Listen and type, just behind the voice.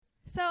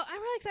So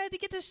I'm really excited to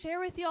get to share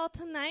with you all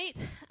tonight.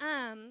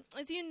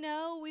 As you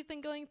know, we've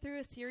been going through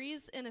a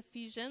series in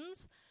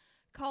Ephesians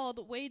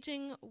called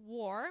Waging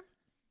War.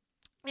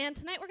 And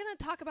tonight we're going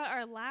to talk about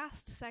our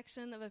last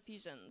section of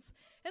Ephesians.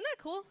 Isn't that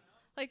cool?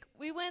 Like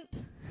we went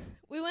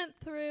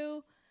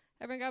through,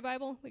 everyone got a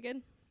Bible? We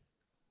good?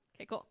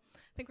 Okay, cool.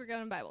 I think we're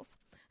good on Bibles.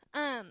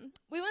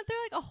 We went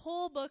through like a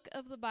whole book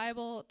of the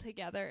Bible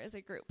together as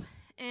a group.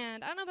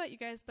 And I don't know about you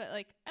guys, but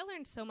like I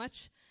learned so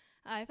much.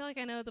 I feel like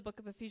I know the book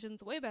of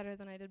Ephesians way better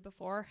than I did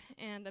before,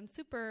 and I'm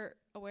super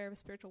aware of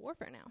spiritual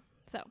warfare now.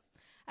 So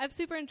I've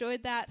super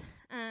enjoyed that,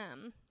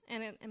 and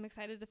I'm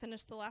excited to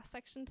finish the last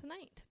section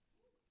tonight.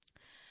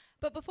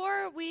 But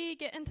before we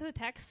get into the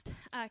text,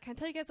 can I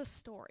tell you guys a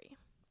story?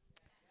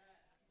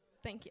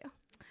 Thank you.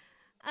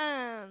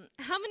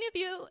 How many of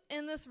you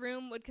in this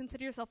room would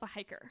consider yourself a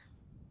hiker?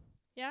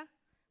 Yeah?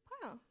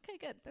 Wow, okay,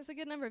 good. There's a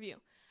good number of you.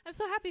 I'm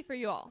so happy for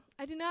you all.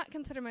 I do not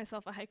consider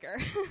myself a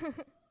hiker.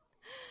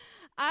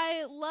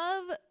 I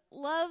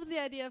love the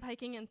idea of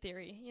hiking in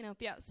theory. You know,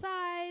 be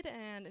outside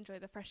and enjoy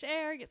the fresh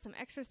air, get some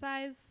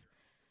exercise.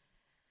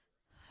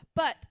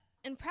 But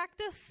in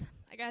practice,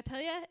 I gotta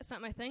tell you, it's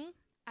not my thing.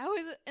 I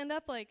always end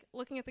up like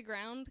looking at the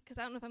ground because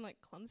I don't know if I'm like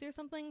clumsy or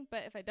something,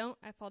 but if I don't,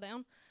 I fall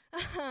down.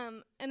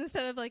 And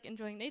instead of like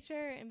enjoying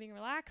nature and being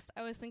relaxed,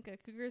 I always think a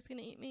cougar is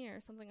gonna eat me or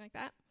something like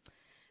that.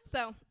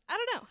 So I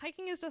don't know.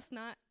 Hiking is just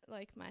not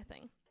like my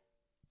thing.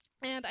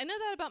 And I know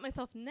that about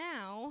myself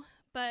now,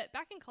 but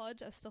back in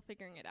college, I was still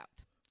figuring it out,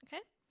 okay?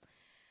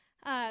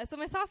 So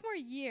my sophomore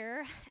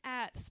year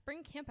at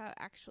spring campout,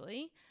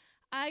 actually,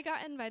 I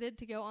got invited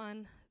to go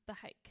on the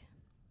hike.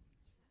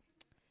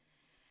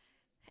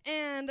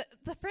 And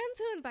the friends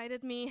who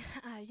invited me,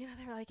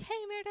 they were like, hey,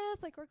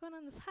 Meredith, like, we're going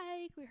on this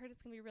hike. We heard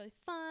it's going to be really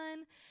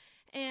fun.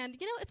 And,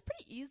 it's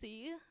pretty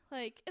easy.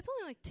 Like, it's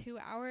only like 2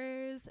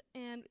 hours.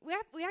 And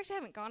we actually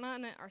haven't gone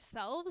on it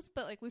ourselves,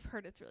 but, like, we've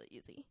heard it's really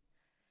easy.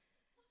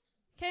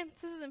 Okay,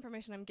 so this is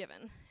information I'm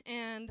given.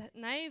 And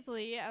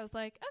naively, I was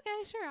like,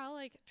 okay, sure, I'll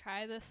like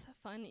try this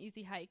fun,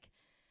 easy hike.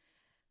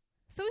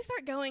 So we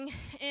start going,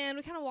 and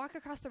we kind of walk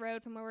across the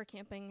road from where we're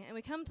camping, and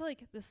we come to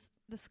like this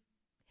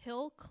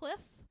hill cliff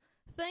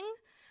thing.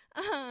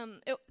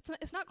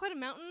 It's not quite a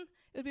mountain.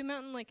 It would be a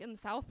mountain like in the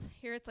south.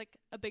 Here it's like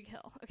a big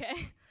hill,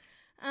 okay?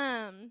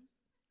 And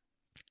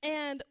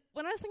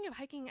when I was thinking of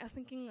hiking, I was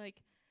thinking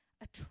like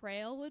a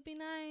trail would be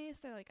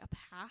nice, or like a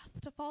path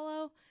to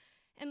follow.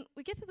 And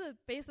we get to the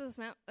base of this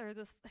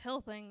this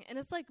hill thing, and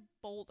it's like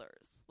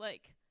boulders,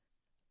 like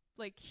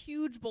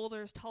huge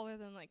boulders taller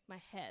than like my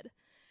head.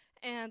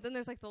 And then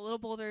there's like the little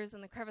boulders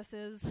and the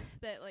crevices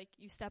that like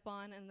you step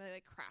on and they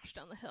like crash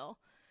down the hill.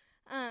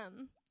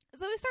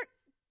 So we start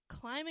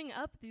climbing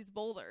up these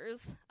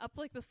boulders up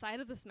like the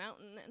side of this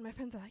mountain, and my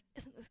friends are like,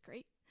 "Isn't this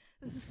great?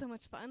 This is so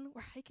much fun.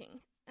 We're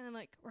hiking." And I'm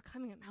like, "We're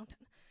climbing a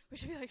mountain. We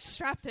should be like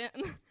strapped in."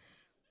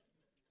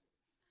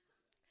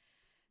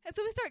 And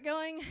so we start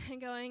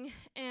going,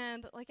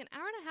 and like an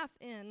hour and a half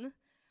in,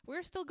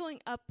 we're still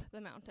going up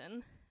the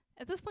mountain.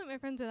 At this point, my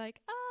friends are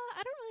like,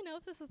 I don't really know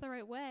if this is the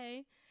right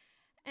way.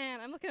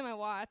 And I'm looking at my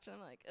watch, and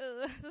I'm like,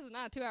 this is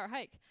not a 2-hour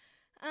hike.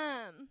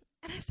 And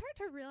I start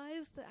to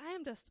realize that I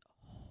am just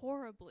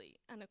horribly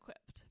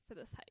unequipped for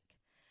this hike.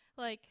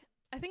 Like,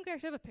 I think we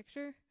actually have a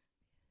picture,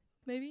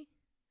 maybe?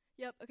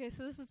 Yep, okay,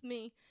 so this is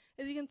me.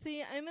 As you can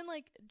see, I'm in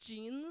like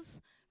jeans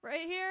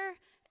right here.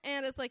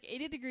 And it's like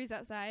 80 degrees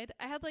outside.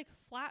 I had like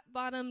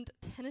flat-bottomed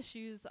tennis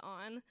shoes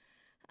on.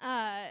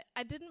 I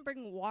didn't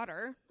bring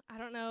water. I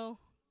don't know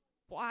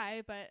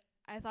why, but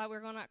I thought we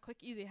were going on a quick,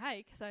 easy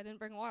hike, so I didn't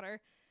bring water.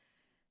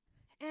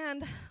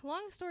 And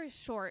long story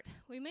short,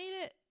 we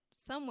made it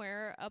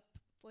somewhere up,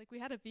 like we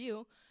had a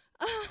view.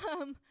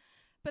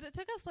 But it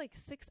took us like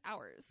 6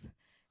 hours.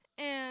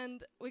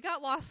 And we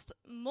got lost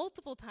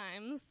multiple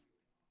times.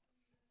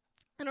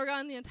 And we're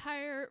gone the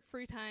entire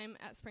free time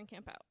at spring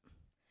campout.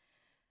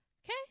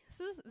 Okay,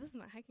 so this is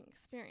my hiking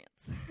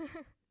experience.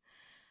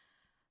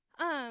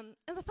 And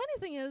the funny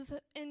thing is,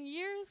 in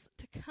years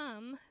to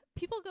come,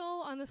 people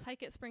go on this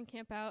hike at spring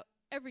campout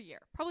every year.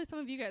 Probably some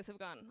of you guys have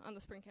gone on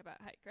the spring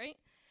campout hike, right?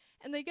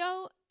 And they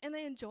go, and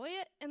they enjoy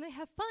it, and they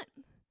have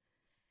fun.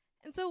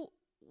 And so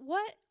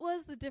what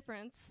was the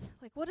difference?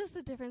 Like, what is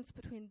the difference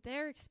between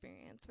their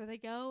experience, where they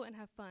go and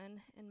have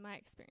fun, and my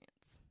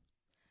experience?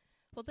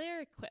 Well, they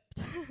are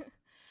equipped.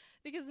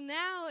 Because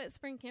now at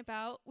Spring Camp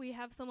Out, we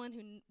have someone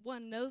who,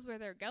 knows where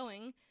they're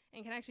going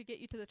and can actually get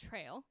you to the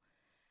trail.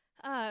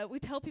 We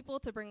tell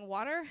people to bring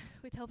water.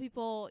 We tell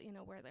people,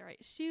 wear the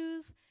right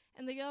shoes.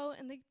 And they go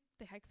and they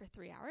hike for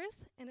 3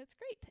 hours, and it's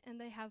great.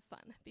 And they have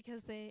fun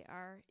because they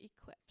are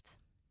equipped.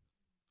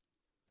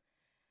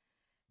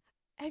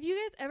 Have you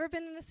guys ever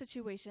been in a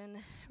situation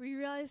where you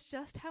realize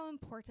just how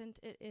important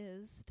it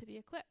is to be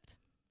equipped?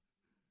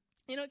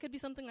 It could be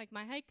something like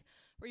my hike,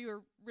 where you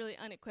were really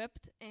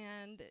unequipped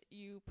and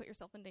you put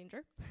yourself in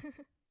danger.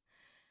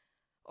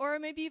 Or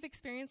maybe you've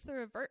experienced the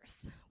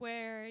reverse,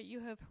 where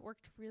you have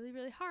worked really,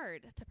 really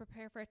hard to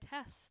prepare for a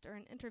test or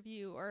an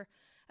interview or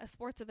a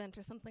sports event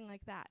or something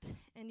like that,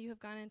 and you have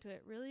gone into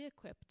it really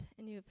equipped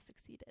and you have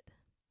succeeded.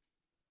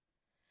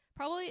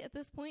 Probably at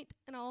this point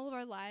in all of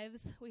our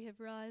lives, we have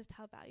realized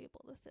how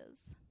valuable this is.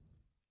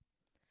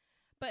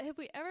 But have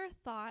we ever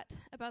thought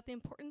about the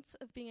importance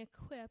of being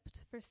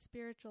equipped for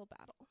spiritual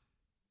battle?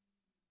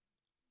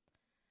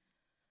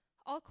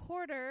 All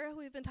quarter,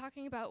 we've been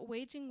talking about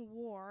waging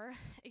war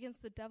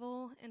against the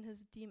devil and his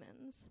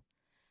demons.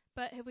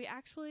 But have we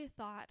actually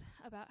thought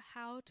about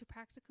how to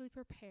practically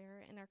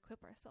prepare and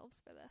equip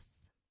ourselves for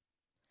this?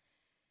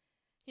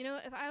 You know,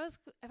 if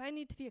I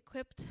need to be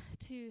equipped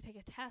to take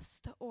a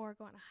test or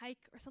go on a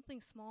hike or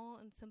something small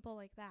and simple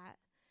like that,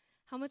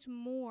 how much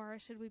more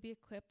should we be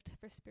equipped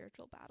for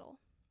spiritual battle?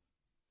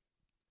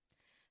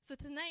 So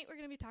tonight we're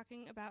going to be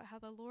talking about how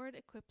the Lord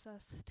equips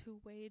us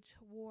to wage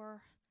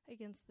war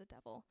against the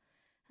devil.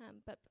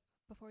 But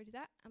before we do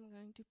that, I'm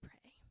going to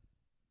pray.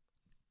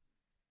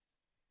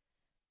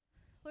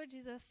 Lord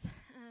Jesus,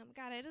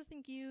 God, I just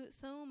thank you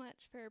so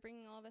much for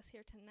bringing all of us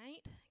here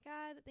tonight.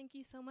 God, thank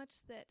you so much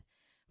that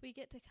we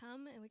get to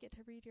come and we get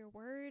to read your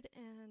word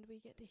and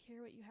we get to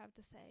hear what you have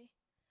to say.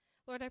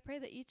 Lord, I pray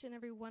that each and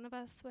every one of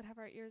us would have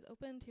our ears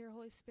open to your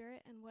Holy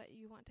Spirit and what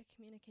you want to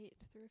communicate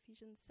through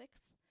Ephesians 6.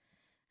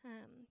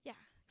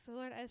 So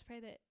Lord, I just pray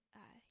that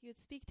you would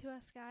speak to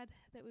us, God,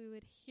 that we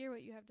would hear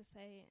what you have to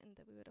say and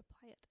that we would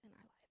apply it in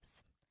our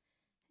lives.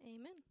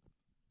 Amen.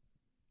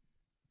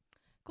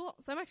 Cool.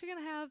 So I'm actually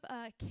going to have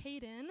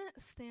Caden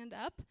stand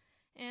up,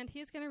 and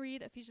he's going to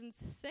read Ephesians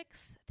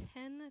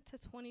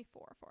 6:10-24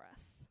 for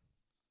us.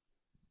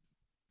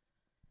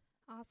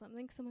 Awesome.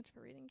 Thanks so much for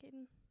reading,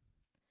 Caden.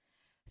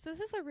 So this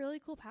is a really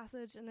cool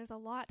passage, and there's a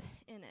lot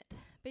in it.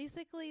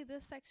 Basically,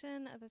 this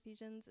section of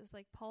Ephesians is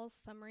like Paul's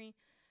summary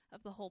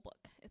of the whole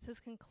book. It's his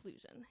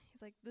conclusion.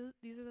 He's like,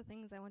 these are the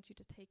things I want you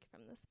to take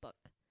from this book.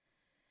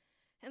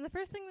 And the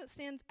first thing that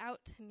stands out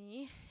to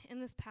me in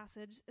this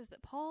passage is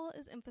that Paul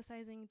is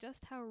emphasizing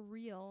just how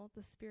real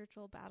the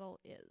spiritual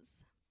battle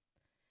is.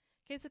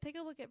 Okay, so take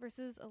a look at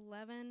verses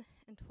 11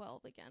 and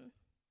 12 again.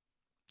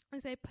 I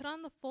say, put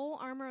on the full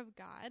armor of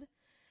God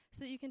so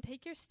that you can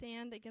take your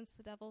stand against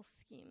the devil's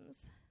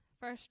schemes.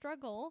 For our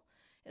struggle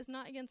is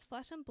not against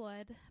flesh and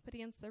blood, but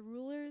against the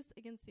rulers,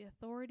 against the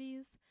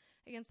authorities,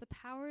 against the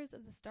powers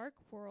of this dark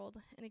world,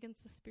 and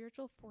against the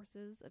spiritual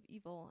forces of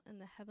evil in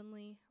the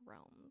heavenly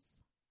realms.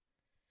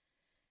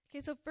 Okay,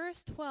 so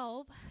verse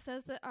 12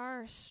 says that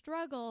our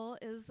struggle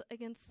is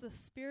against the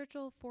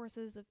spiritual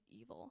forces of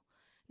evil,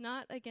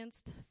 not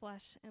against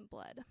flesh and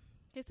blood.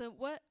 Okay, so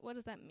what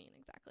does that mean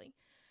exactly?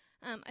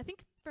 I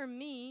think for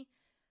me,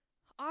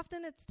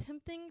 often it's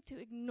tempting to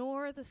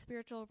ignore the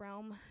spiritual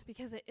realm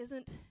because it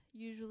isn't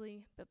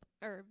usually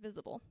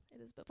visible.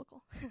 It is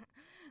biblical.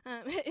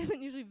 It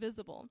isn't usually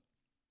visible.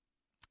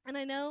 And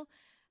I know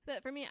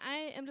that for me,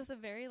 I am just a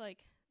very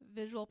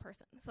visual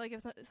person. So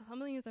if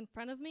something is in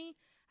front of me,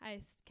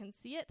 I can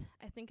see it,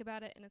 I think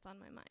about it, and it's on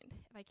my mind.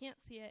 If I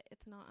can't see it,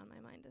 it's not on my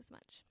mind as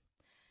much.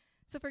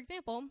 So for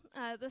example,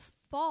 this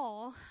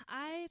fall,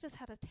 I just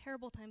had a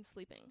terrible time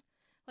sleeping.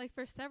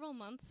 For several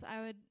months, I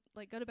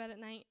would go to bed at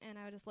night and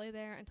I would just lay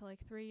there until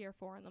 3 or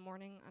 4 in the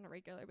morning on a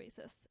regular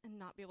basis and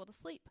not be able to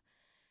sleep.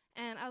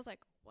 And I was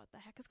like, what the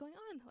heck is going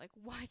on?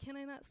 Why can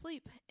I not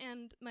sleep?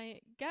 And my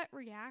gut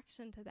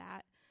reaction to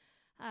that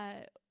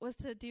was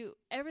to do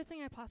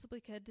everything I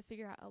possibly could to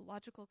figure out a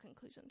logical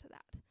conclusion to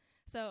that.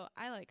 So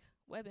I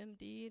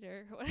WebMD'd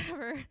or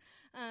whatever,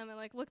 and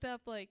looked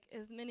up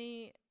as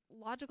many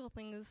logical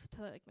things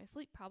to my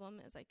sleep problem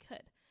as I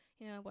could.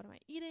 You know, what am I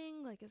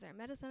eating? Is there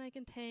medicine I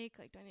can take?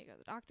 Do I need to go to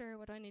the doctor?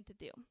 What do I need to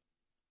do?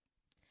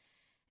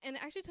 And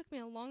it actually took me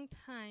a long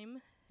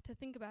time to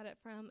think about it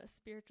from a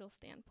spiritual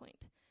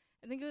standpoint.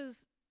 I think it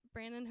was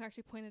Brandon who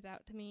actually pointed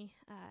out to me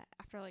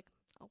after a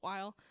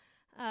while.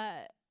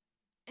 And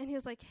he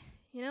was like,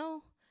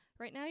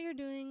 right now you're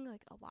doing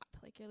a lot.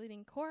 You're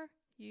leading core,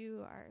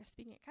 you are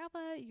speaking at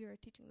Kappa, you're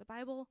teaching the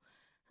Bible.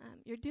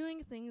 You're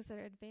doing things that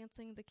are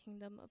advancing the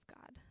kingdom of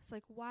God. It's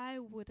why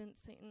wouldn't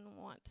Satan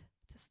want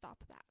to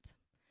stop that?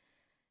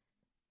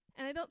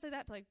 And I don't say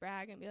that to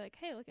brag and be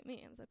hey, look at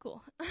me, I'm so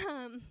cool.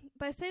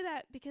 But I say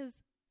that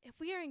because if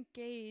we are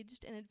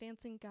engaged in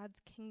advancing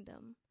God's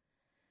kingdom,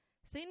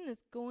 Satan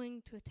is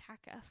going to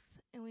attack us,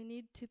 and we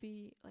need to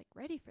be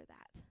ready for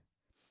that.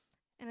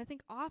 And I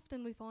think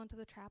often we fall into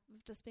the trap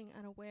of just being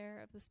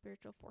unaware of the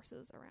spiritual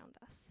forces around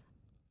us.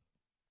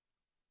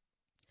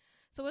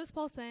 So what is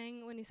Paul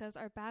saying when he says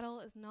our battle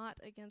is not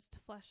against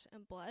flesh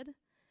and blood?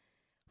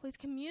 Well, he's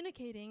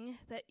communicating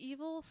that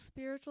evil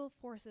spiritual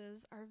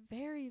forces are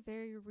very,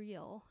 very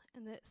real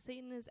and that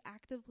Satan is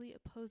actively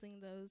opposing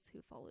those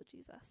who follow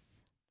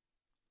Jesus.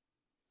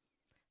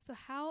 So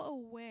how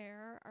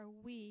aware are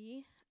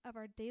we of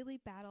our daily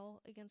battle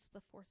against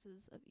the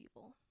forces of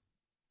evil?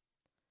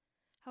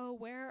 How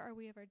aware are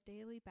we of our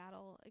daily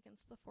battle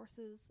against the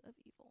forces of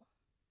evil?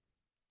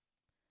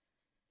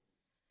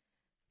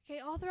 Okay,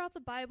 all throughout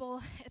the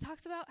Bible, it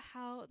talks about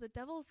how the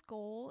devil's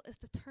goal is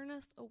to turn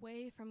us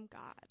away from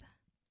God.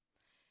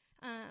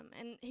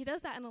 And he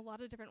does that in a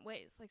lot of different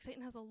ways.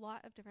 Satan has a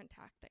lot of different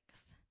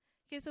tactics.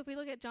 Okay, so if we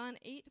look at John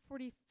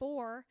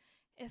 8:44,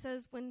 it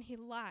says when he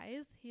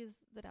lies, he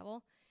is the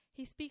devil,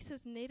 He speaks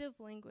his native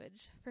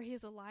language, for he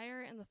is a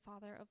liar and the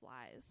father of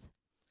lies.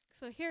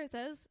 So here it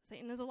says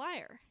Satan is a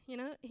liar.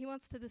 He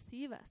wants to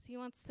deceive us. He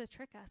wants to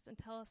trick us and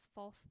tell us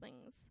false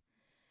things.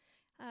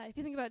 If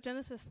you think about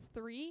Genesis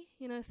 3,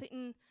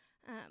 Satan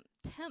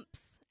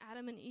tempts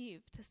Adam and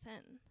Eve to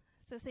sin.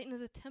 So Satan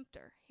is a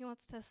tempter. He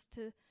wants us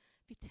to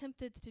be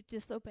tempted to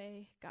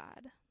disobey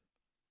God.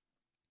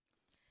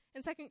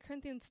 In 2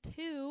 Corinthians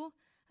 2,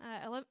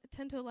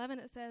 10-11,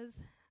 it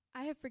says,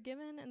 I have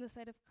forgiven in the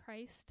sight of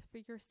Christ for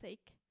your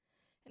sake,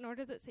 in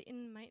order that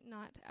Satan might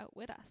not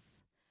outwit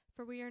us,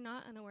 for we are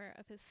not unaware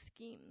of his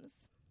schemes.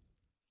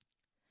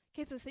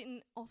 Okay, so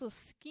Satan also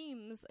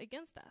schemes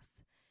against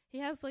us. He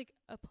has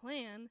a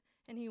plan,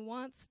 and he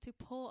wants to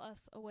pull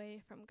us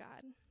away from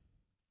God.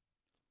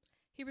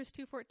 Hebrews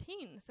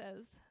 2:14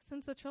 says,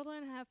 since the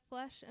children have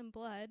flesh and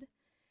blood,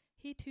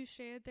 he too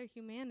shared their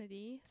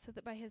humanity, so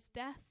that by his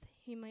death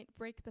he might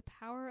break the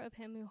power of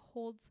him who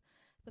holds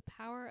the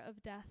power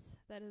of death,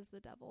 that is the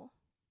devil.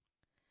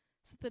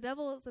 So the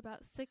devil is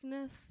about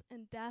sickness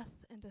and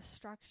death and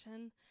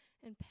destruction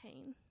and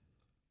pain.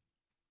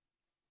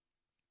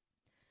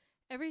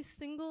 Every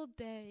single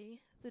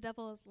day, the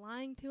devil is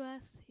lying to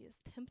us, he is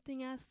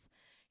tempting us,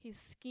 he's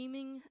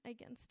scheming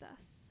against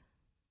us.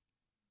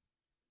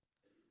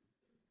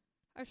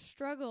 Our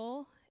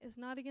struggle is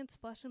not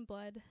against flesh and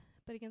blood,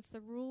 but against the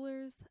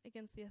rulers,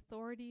 against the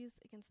authorities,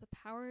 against the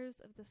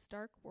powers of this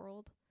dark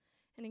world,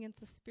 and against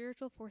the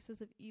spiritual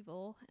forces of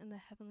evil in the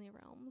heavenly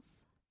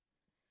realms.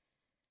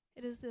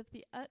 It is of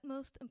the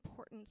utmost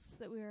importance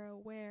that we are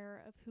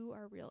aware of who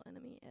our real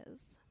enemy is.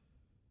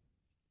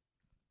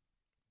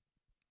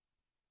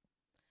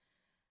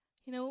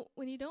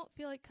 When you don't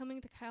feel like coming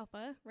to Chi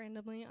Alpha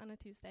randomly on a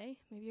Tuesday,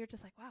 maybe you're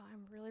just like, wow,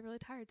 I'm really, really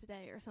tired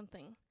today or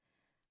something.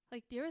 Do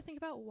you ever think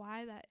about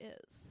why that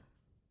is?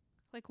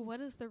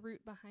 What is the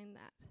root behind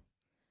that?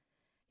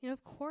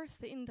 Of course,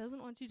 Satan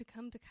doesn't want you to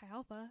come to Chi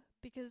Alpha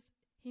because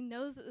he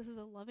knows that this is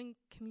a loving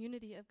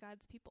community of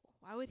God's people.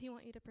 Why would he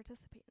want you to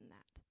participate in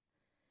that?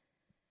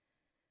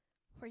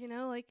 Or,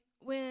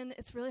 when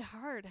it's really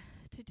hard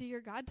to do your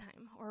God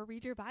time or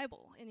read your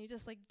Bible and you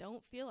just,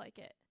 don't feel like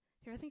it.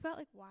 Do you ever think about,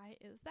 why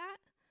is that?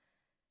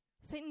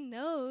 Satan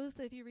knows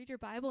that if you read your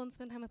Bible and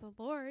spend time with the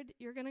Lord,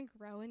 you're going to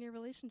grow in your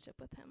relationship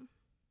with him.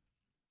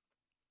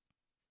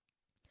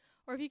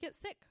 Or if you get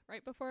sick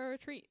right before a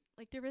retreat,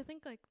 do you ever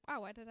think,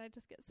 wow, why did I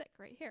just get sick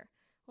right here?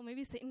 Well,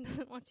 maybe Satan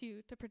doesn't want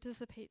you to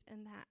participate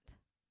in that.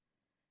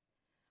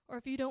 Or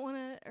if you don't want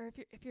to, or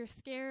if you're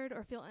scared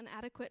or feel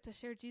inadequate to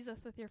share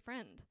Jesus with your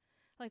friend,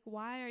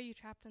 why are you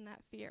trapped in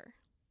that fear?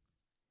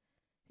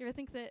 You ever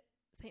think that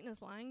Satan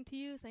is lying to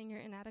you, saying you're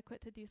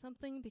inadequate to do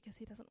something because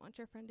he doesn't want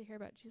your friend to hear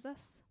about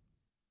Jesus?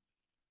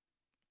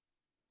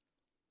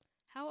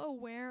 How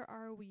aware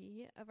are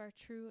we of our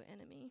true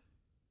enemy?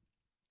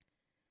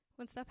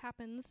 When stuff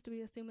happens, do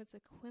we assume it's a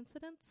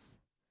coincidence,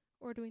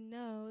 or do we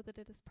know that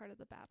it is part of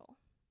the battle?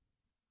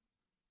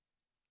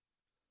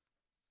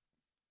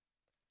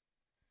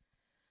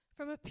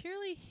 From a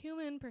purely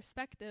human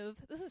perspective,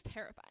 this is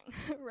terrifying,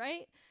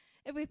 right?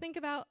 If we think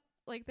about,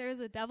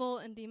 there's a devil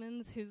and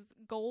demons whose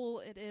goal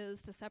it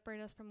is to separate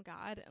us from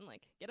God and,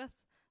 get us,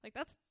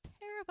 that's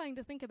terrifying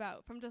to think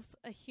about from just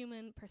a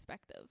human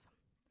perspective.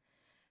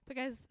 But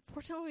guys,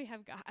 fortunately we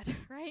have God,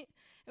 right?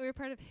 And we're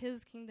part of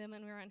his kingdom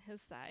and we're on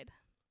his side.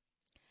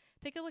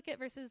 Take a look at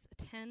verses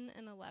 10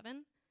 and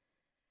 11.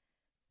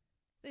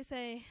 They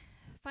say,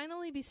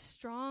 finally be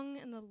strong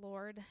in the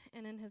Lord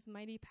and in his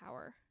mighty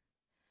power.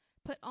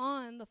 Put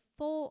on the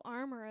full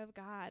armor of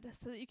God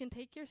so that you can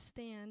take your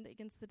stand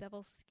against the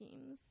devil's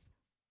schemes.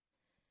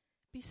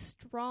 Be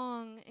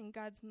strong in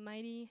God's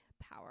mighty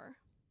power.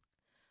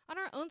 On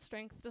our own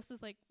strength, just as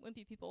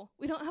wimpy people,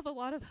 we don't have a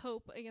lot of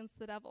hope against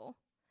the devil.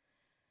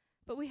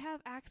 But we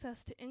have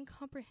access to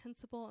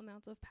incomprehensible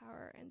amounts of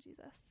power in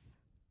Jesus.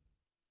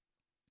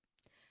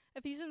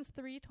 Ephesians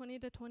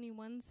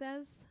 3:20-21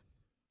 says,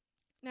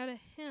 now to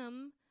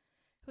him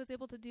who is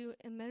able to do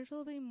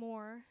immeasurably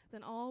more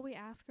than all we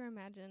ask or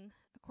imagine,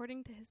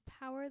 according to his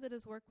power that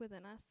is worked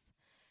within us,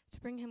 to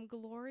bring him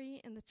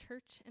glory in the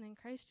church and in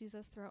Christ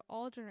Jesus throughout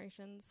all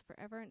generations,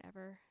 forever and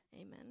ever.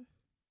 Amen.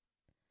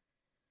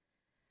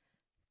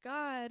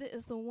 God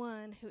is the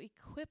one who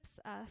equips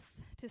us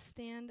to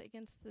stand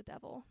against the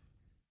devil.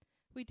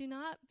 We do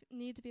not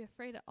need to be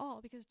afraid at all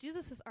because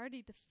Jesus has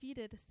already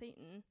defeated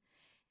Satan,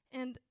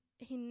 and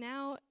he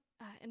now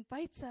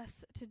invites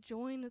us to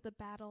join the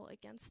battle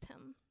against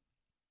him.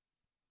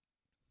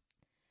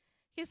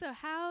 Okay, so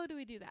how do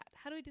we do that?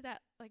 How do we do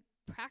that,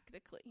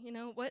 practically?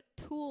 What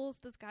tools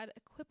does God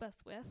equip us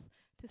with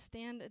to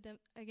stand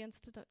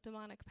against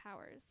demonic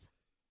powers?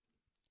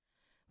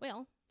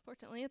 Well,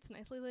 fortunately, it's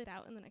nicely laid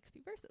out in the next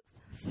few verses.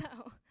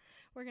 So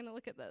we're going to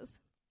look at those.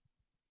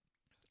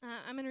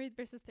 I'm going to read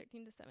verses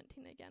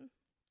 13-17 again.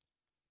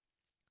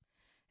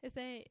 It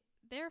say,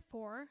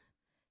 therefore,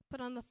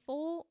 put on the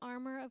full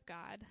armor of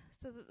God,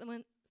 so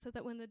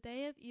that when the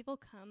day of evil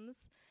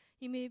comes,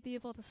 you may be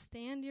able to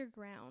stand your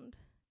ground.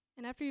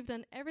 And after you've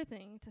done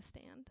everything, to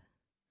stand.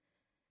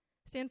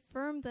 Stand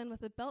firm then with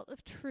the belt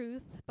of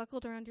truth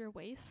buckled around your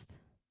waist,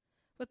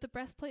 with the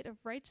breastplate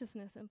of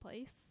righteousness in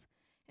place,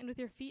 and with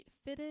your feet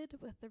fitted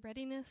with the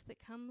readiness that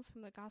comes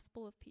from the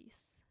gospel of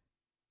peace.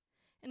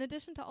 In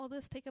addition to all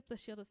this, take up the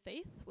shield of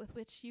faith, with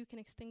which you can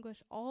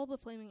extinguish all the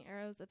flaming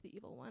arrows of the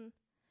evil one.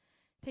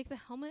 Take the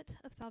helmet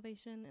of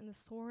salvation and the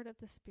sword of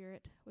the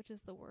Spirit, which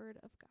is the word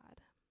of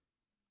God.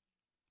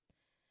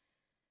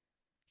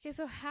 Okay,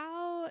 so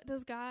how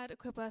does God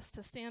equip us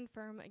to stand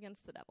firm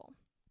against the devil?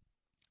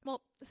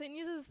 Well, Satan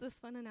uses this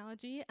fun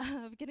analogy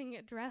of getting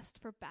dressed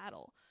for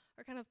battle,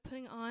 or kind of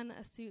putting on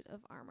a suit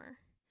of armor.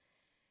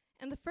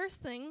 And the first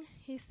thing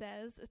he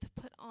says is to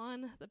put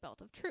on the belt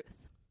of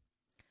truth.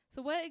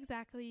 So what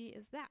exactly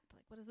is that?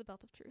 Like, what is the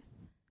belt of truth?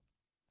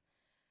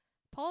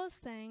 Paul is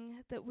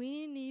saying that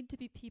we need to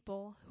be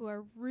people who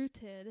are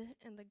rooted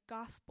in the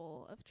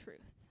gospel of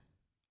truth,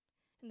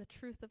 in the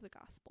truth of the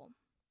gospel.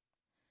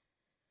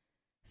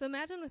 So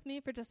imagine with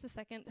me for just a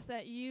second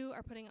that you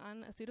are putting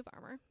on a suit of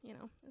armor,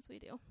 as we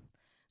do.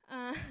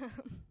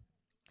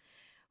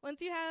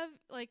 Once you have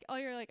all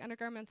your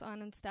undergarments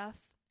on and stuff,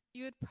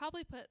 you would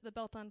probably put the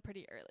belt on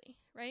pretty early,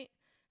 right?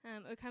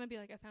 It would kind of be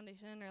like a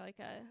foundation or like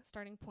a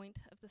starting point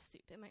of the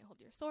suit. It might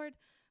hold your sword,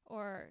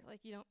 or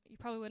you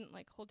probably wouldn't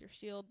hold your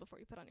shield before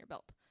you put on your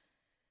belt.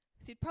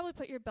 So you'd probably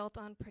put your belt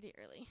on pretty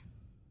early.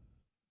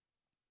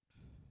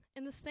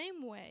 In the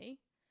same way,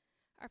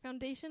 our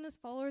foundation as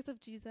followers of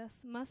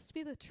Jesus must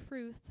be the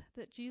truth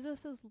that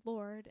Jesus is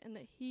Lord and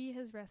that he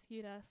has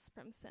rescued us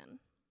from sin.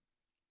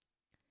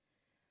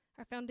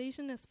 Our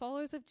foundation as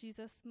followers of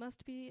Jesus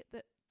must be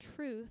the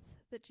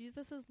truth that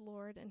Jesus is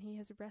Lord and he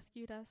has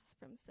rescued us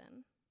from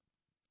sin.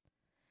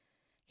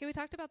 Okay, we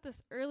talked about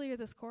this earlier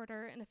this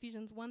quarter in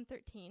Ephesians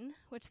 1:13,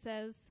 which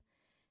says,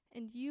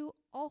 "And you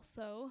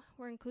also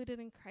were included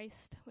in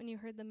Christ when you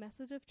heard the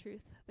message of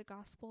truth, the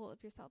gospel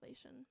of your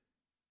salvation.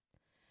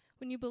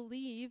 When you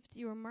believed,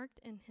 you were marked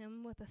in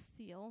him with a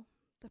seal,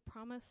 the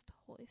promised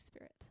Holy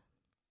Spirit."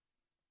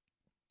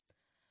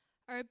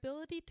 Our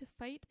ability to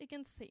fight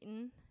against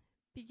Satan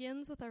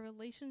begins with our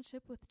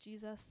relationship with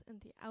Jesus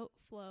and the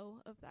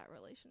outflow of that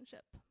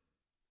relationship.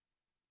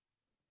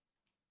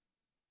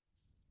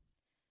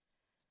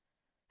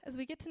 As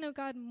we get to know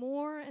God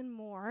more and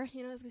more,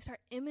 as we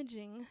start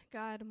imaging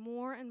God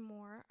more and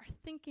more, our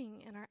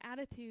thinking and our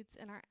attitudes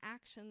and our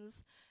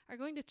actions are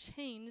going to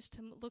change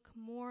to look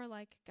more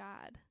like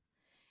God.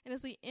 And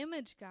as we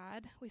image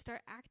God, we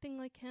start acting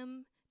like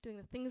him, doing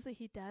the things that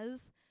he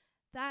does.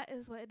 That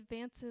is what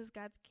advances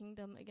God's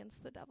kingdom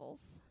against the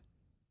devil's.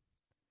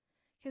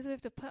 Because we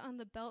have to put on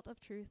the belt of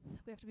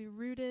truth. We have to be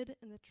rooted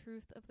in the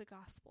truth of the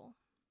gospel.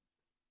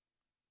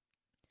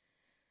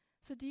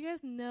 So do you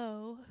guys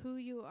know who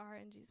you are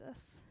in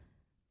Jesus?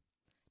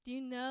 Do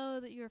you know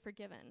that you are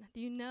forgiven?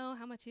 Do you know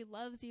how much he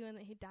loves you and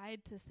that he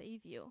died to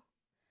save you?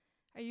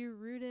 Are you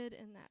rooted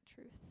in that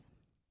truth?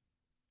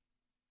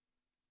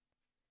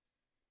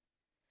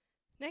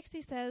 Next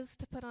he says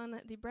to put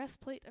on the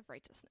breastplate of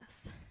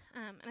righteousness.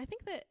 And I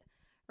think that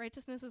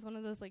righteousness is one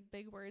of those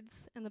big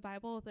words in the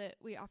Bible that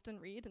we often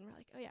read and we're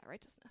like, oh yeah,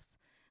 righteousness.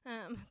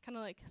 Kind of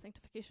like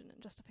sanctification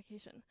and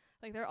justification.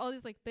 There are all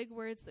these big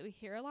words that we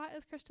hear a lot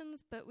as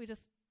Christians, but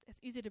it's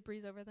easy to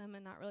breeze over them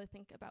and not really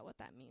think about what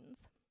that means.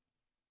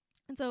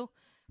 And so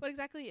what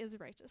exactly is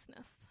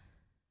righteousness?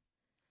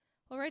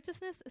 Well,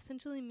 righteousness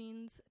essentially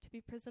means to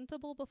be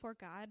presentable before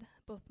God,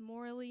 both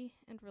morally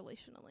and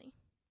relationally.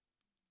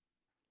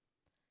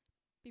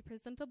 Be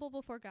presentable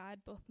before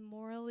God, both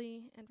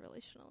morally and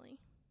relationally.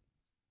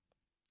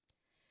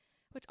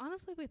 Which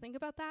honestly, if we think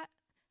about that,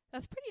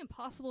 that's pretty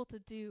impossible to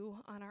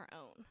do on our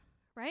own,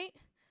 right?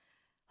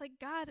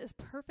 God is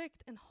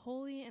perfect and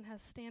holy and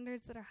has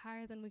standards that are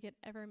higher than we could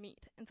ever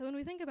meet. And so when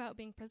we think about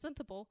being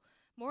presentable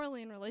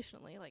morally and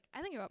relationally,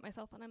 I think about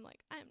myself and I'm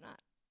like, I'm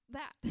not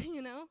that,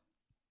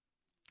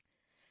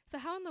 So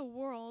how in the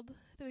world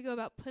do we go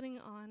about putting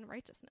on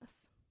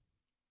righteousness?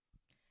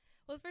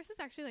 Well, this verse is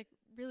actually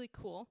really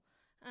cool.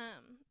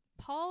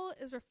 Paul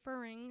is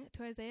referring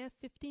to Isaiah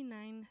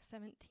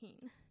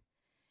 59:17.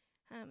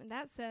 And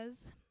that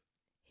says,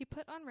 "He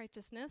put on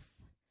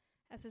righteousness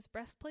as his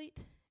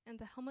breastplate and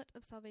the helmet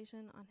of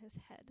salvation on his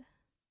head."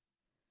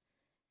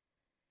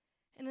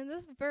 And in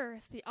this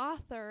verse, the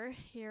author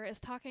here is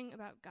talking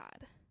about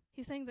God.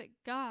 He's saying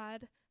that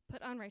God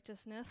put on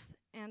righteousness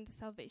and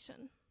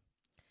salvation.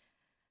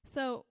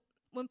 So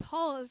when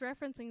Paul is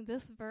referencing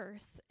this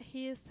verse,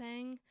 he is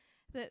saying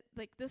that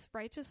this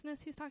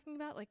righteousness he's talking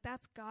about,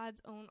 that's God's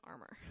own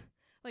armor.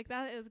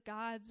 That is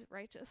God's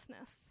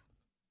righteousness.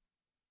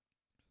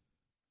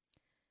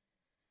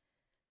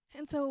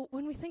 And so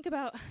when we think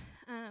about,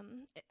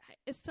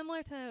 it's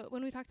similar to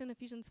when we talked in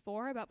Ephesians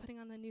 4 about putting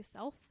on the new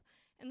self.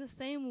 In the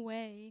same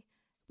way,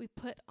 we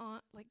put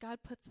on,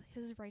 God puts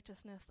his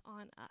righteousness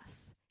on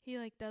us. He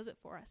does it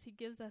for us. He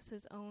gives us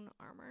his own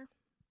armor.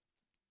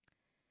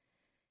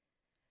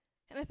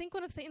 And I think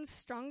one of Satan's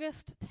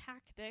strongest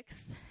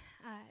tactics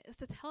is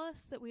to tell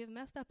us that we have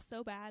messed up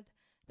so bad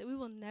that we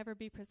will never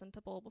be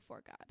presentable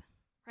before God,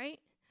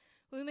 right?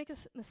 When we make a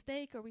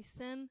mistake or we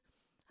sin,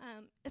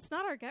 it's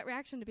not our gut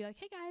reaction to be like,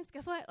 hey guys,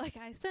 guess what? Like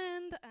I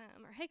sinned,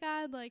 or hey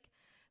God, like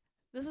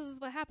this is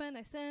what happened,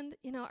 I sinned.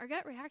 You know, our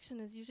gut reaction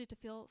is usually to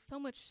feel so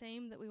much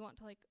shame that we want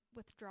to like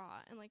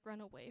withdraw and like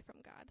run away from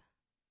God.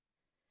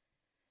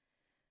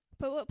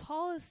 But what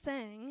Paul is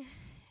saying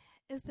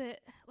is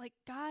that like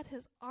God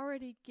has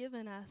already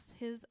given us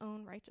his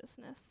own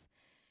righteousness.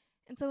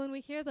 And so when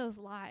we hear those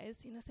lies,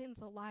 you know, Satan's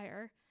a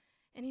liar,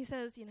 and he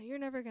says, you know, you're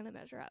never going to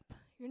measure up.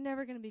 You're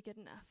never going to be good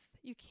enough.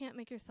 You can't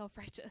make yourself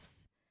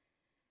righteous.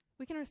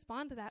 We can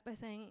respond to that by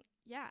saying,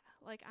 yeah,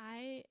 like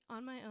I,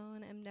 on my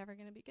own, am never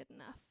going to be good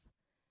enough.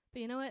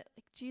 But you know what?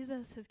 Like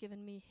Jesus has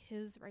given me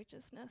his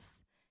righteousness.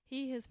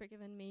 He has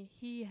forgiven me.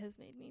 He has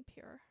made me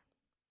pure.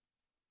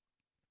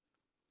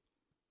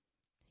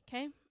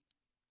 Okay?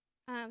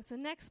 So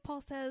next,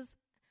 Paul says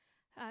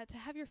to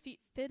have your feet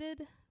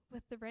fitted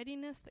with the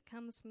readiness that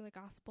comes from the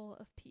gospel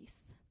of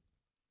peace.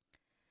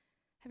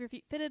 Have your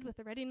feet fitted with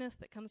the readiness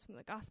that comes from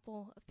the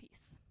gospel of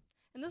peace.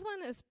 And this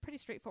one is pretty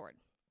straightforward.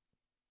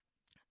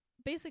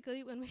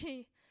 Basically, when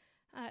we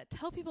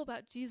tell people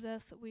about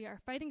Jesus, we are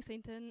fighting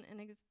Satan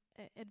and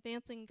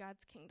advancing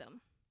God's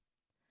kingdom.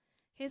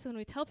 Okay, so when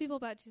we tell people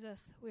about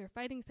Jesus, we are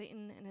fighting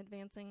Satan and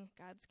advancing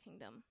God's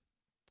kingdom.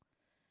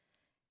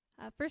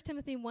 1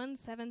 Timothy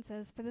 1:7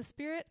 says, "For the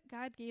Spirit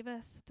God gave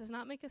us does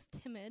not make us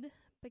timid,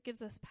 but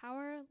gives us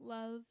power,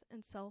 love,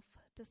 and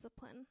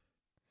self-discipline."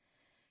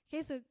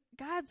 Okay, so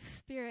God's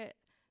Spirit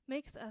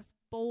makes us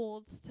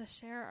bold to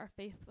share our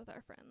faith with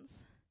our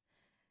friends.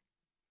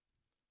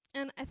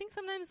 And I think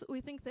sometimes we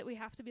think that we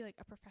have to be like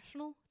a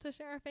professional to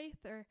share our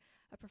faith or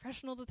a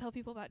professional to tell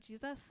people about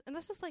Jesus. And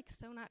that's just like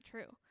so not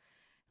true.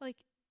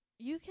 Like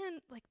you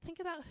can like think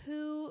about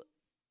who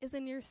is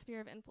in your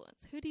sphere of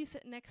influence. Who do you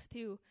sit next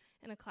to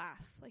in a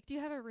class? Like, do you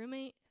have a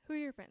roommate? Who are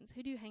your friends?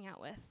 Who do you hang out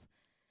with?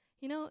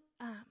 You know,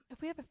 if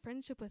we have a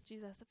friendship with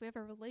Jesus, if we have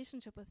a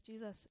relationship with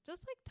Jesus,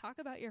 just like talk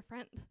about your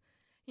friend,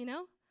 you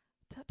know?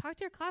 Talk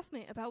to your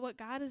classmate about what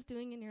God is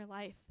doing in your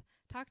life.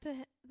 Talk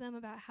to them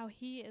about how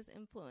he has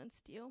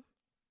influenced you.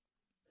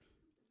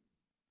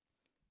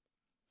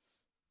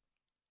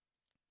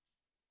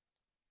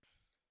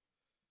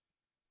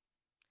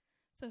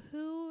 So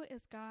who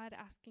is God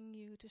asking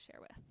you to share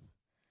with?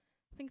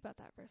 Think about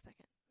that for a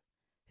second.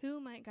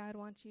 Who might God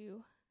want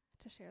you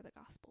to share the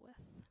gospel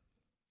with?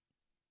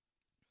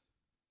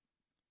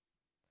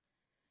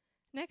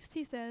 Next,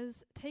 he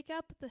says, take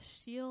up the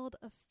shield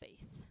of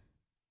faith.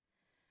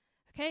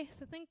 Okay,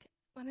 so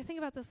when I think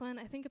about this one,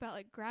 I think about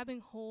like grabbing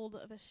hold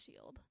of a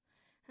shield.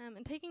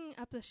 And taking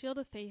up the shield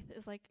of faith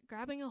is like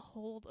grabbing a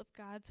hold of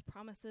God's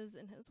promises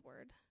in his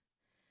word.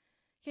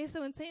 Okay,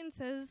 so when Satan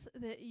says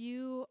that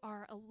you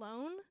are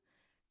alone,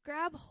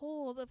 grab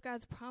hold of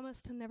God's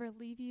promise to never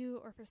leave you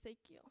or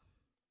forsake you.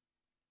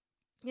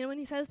 You know, when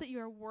he says that you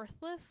are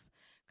worthless,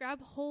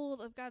 grab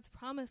hold of God's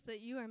promise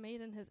that you are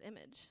made in his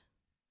image.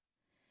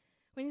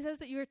 When he says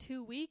that you are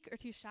too weak or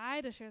too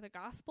shy to share the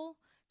gospel,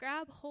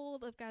 grab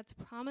hold of God's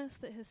promise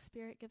that his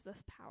Spirit gives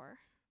us power.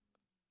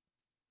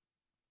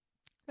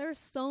 There are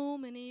so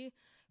many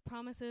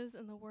promises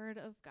in the Word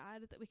of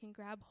God that we can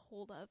grab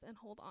hold of and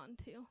hold on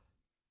to.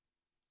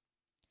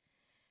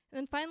 And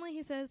then finally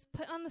he says,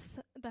 put on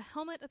the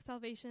helmet of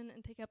salvation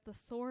and take up the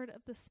sword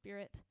of the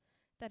Spirit,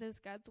 that is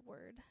God's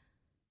Word.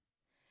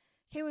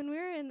 Okay, when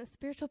we're in a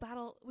spiritual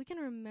battle, we can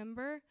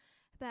remember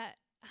that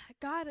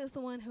God is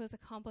the one who has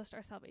accomplished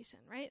our salvation,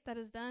 right? That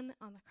is done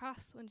on the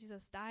cross when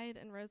Jesus died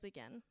and rose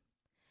again.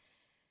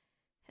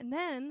 And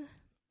then,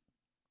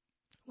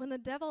 when the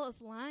devil is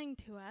lying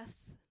to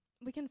us,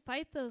 we can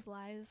fight those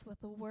lies with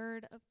the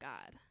word of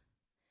God.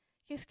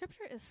 Okay,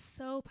 Scripture is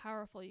so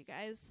powerful, you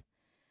guys.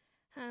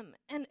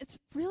 And it's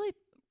really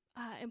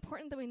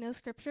important that we know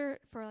Scripture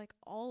for like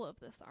all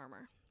of this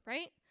armor,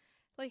 right?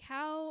 Like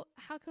how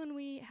can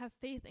we have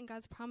faith in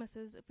God's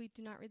promises if we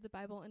do not read the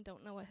Bible and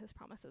don't know what his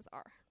promises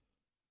are?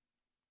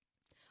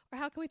 Or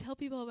how can we tell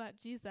people about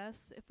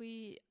Jesus if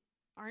we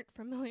aren't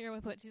familiar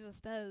with what Jesus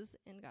does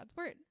in God's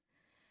word?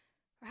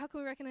 Or how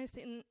can we recognize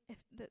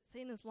that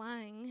Satan is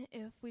lying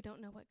if we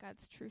don't know what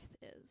God's truth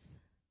is?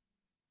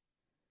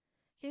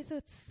 Okay, so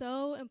it's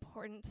so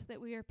important that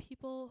we are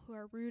people who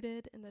are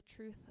rooted in the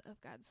truth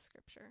of God's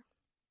scripture.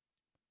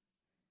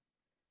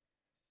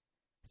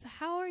 So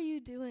how are you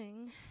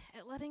doing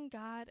at letting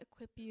God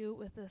equip you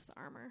with this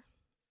armor?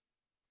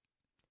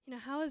 You know,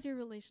 how is your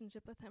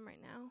relationship with him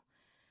right now?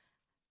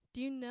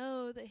 Do you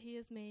know that he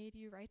has made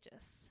you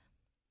righteous?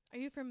 Are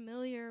you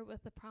familiar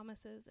with the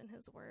promises in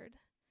his word?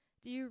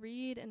 Do you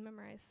read and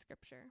memorize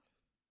scripture?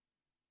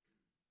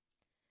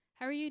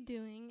 How are you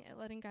doing at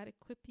letting God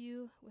equip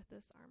you with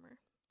this armor?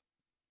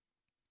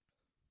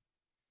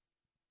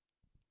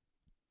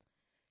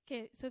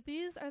 Okay, so if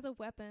these are the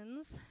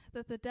weapons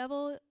that the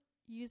devil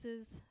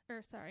uses,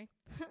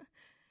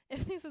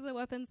 if these are the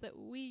weapons that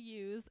we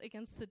use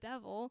against the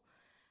devil,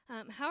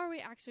 how are we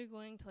actually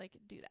going to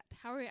do that?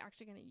 How are we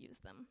actually going to use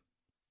them?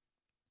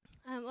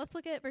 Let's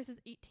look at verses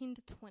 18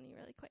 to 20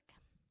 really quick.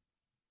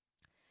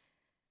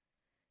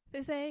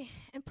 They say,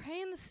 "And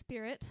pray in the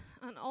Spirit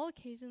on all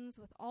occasions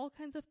with all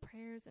kinds of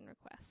prayers and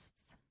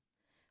requests.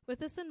 With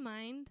this in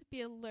mind,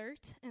 be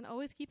alert and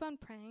always keep on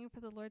praying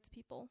for the Lord's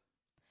people.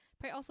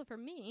 Pray also for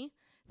me,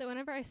 that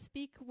whenever I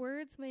speak,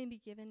 words may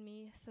be given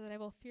me, so that I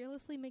will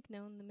fearlessly make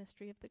known the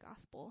mystery of the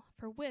gospel,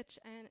 for which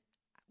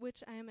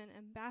I am an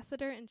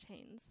ambassador in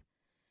chains.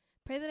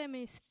 Pray that I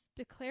may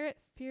declare it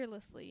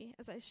fearlessly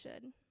as I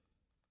should.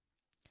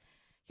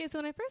 Okay, so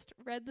when I first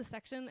read this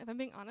section, if I'm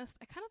being honest,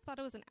 I kind of thought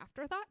it was an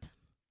afterthought.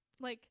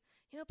 Like,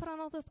 put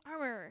on all this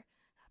armor,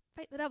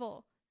 fight the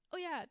devil. Oh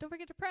yeah, don't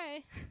forget to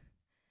pray.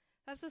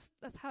 That's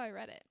how I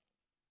read it.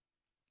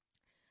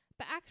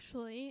 But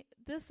actually,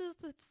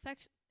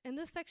 in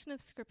this section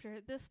of scripture,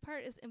 this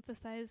part is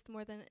emphasized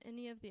more than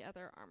any of the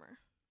other armor.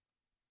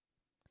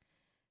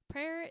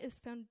 Prayer is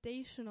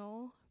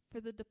foundational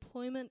for the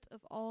deployment of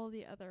all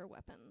the other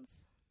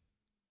weapons.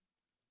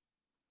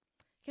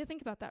 Okay,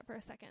 think about that for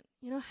a second.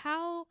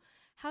 How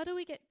do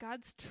we get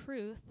God's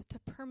truth to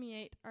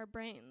permeate our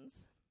brains?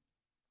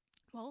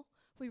 Well,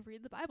 we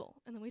read the Bible,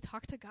 and then we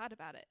talk to God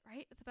about it,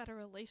 right? It's about a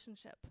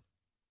relationship.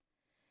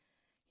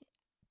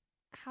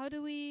 How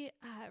do we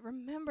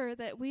remember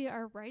that we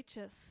are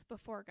righteous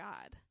before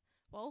God?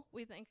 Well,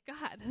 we thank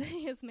God that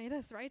He has made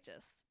us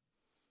righteous.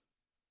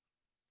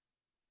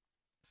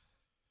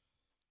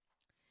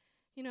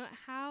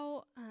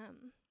 How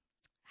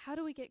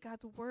do we get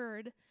God's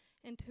word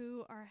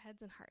into our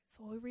heads and hearts?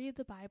 Well, we read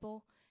the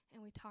Bible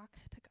and we talk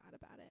to God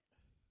about it.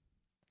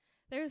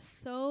 There's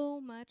so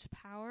much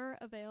power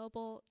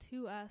available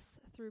to us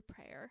through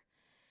prayer.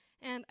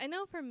 And I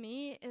know for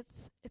me,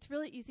 it's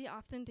really easy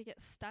often to get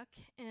stuck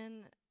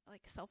in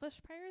selfish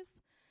prayers.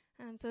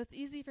 So it's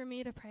easy for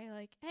me to pray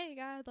hey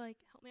God,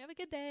 help me have a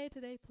good day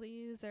today,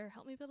 please, or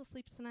help me be able to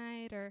sleep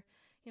tonight, or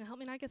help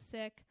me not get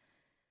sick.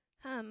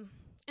 And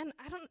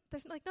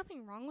there's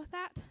nothing wrong with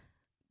that.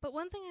 But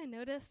one thing I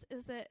noticed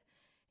is that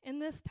in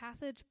this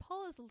passage,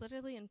 Paul is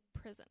literally in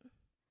prison,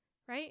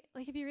 right?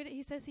 If you read it,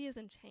 he says he is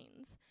in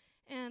chains.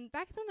 And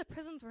back then, the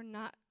prisons were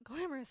not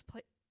glamorous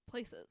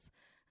places.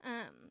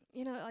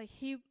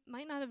 He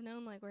might not have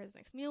known where his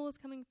next meal was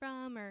coming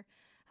from, or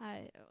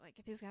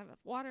if he was gonna have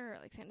water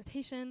or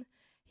sanitation.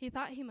 He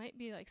thought he might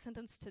be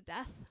sentenced to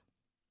death.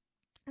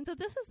 And so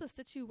this is the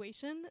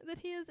situation that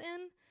he is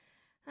in.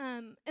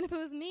 And if it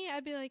was me,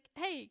 I'd be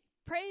hey,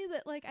 pray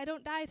that I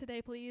don't die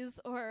today, please,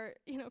 or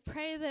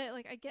pray that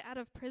I get out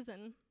of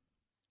prison.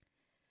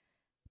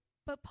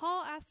 But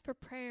Paul asked for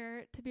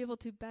prayer to be able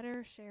to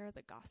better share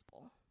the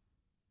gospel.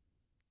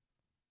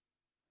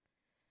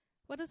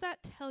 What does that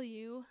tell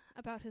you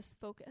about his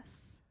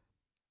focus?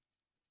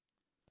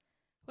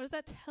 What does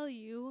that tell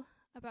you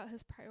about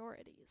his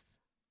priorities?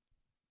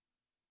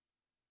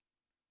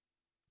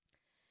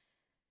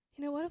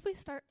 What if we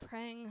start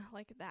praying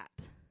like that?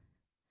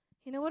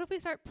 What if we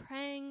start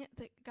praying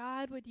that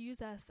God would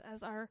use us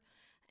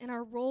in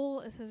our role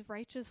as his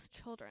righteous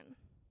children?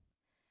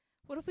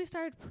 What if we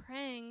started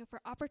praying for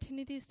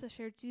opportunities to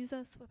share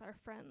Jesus with our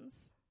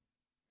friends?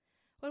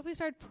 What if we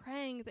started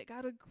praying that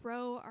God would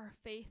grow our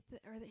faith,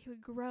 or that he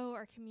would grow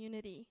our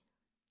community?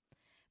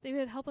 That he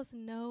would help us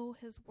know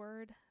his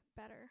word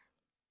better?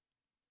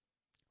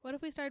 What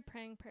if we started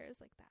praying prayers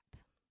like that?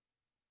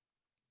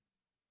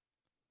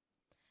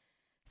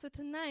 So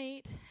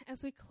tonight,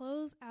 as we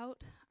close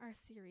out our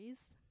series,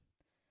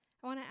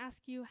 I want to ask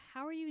you,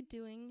 how are you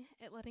doing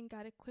at letting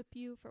God equip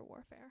you for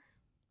warfare?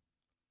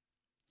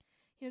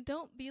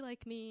 Don't be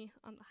like me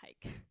on the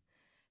hike.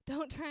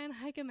 Don't try and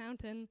hike a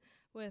mountain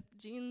with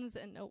jeans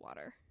and no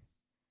water.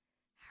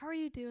 How are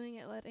you doing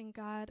at letting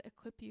God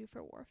equip you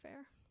for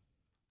warfare?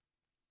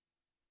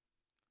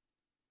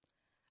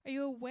 Are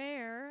you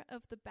aware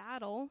of the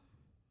battle,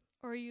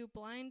 or are you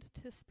blind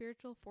to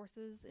spiritual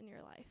forces in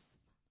your life?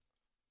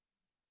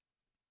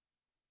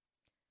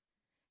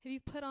 Have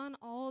you put on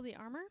all the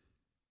armor?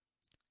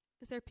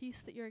 Is there a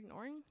piece that you're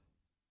ignoring?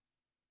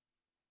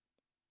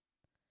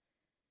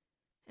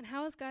 And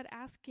how is God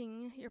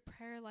asking your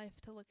prayer life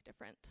to look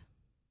different?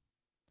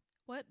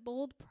 What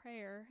bold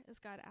prayer is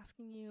God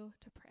asking you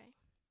to pray?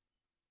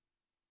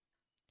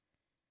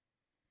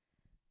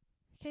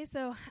 Okay,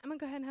 so I'm going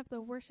to go ahead and have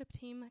the worship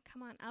team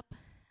come on up.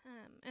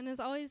 And as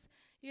always,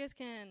 you guys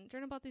can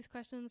journal about these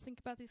questions, think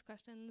about these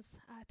questions,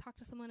 talk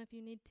to someone if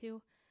you need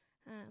to.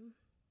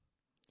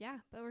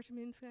 But worship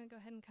team's going to go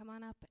ahead and come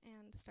on up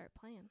and start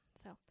playing.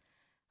 So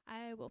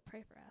I will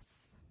pray for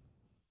us.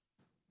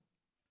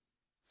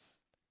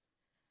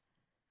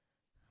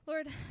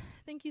 Lord,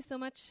 thank you so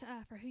much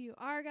for who you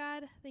are,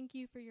 God. Thank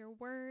you for your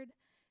word.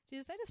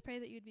 Jesus, I just pray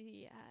that you'd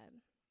be,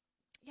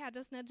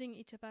 just nudging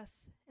each of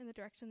us in the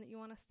direction that you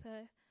want us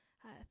to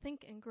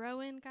think and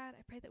grow in, God.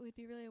 I pray that we'd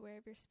be really aware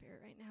of your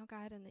spirit right now,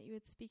 God, and that you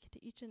would speak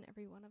to each and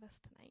every one of us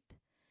tonight.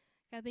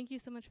 God, thank you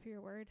so much for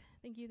your word.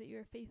 Thank you that you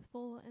are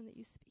faithful and that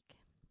you speak.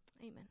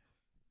 Amen.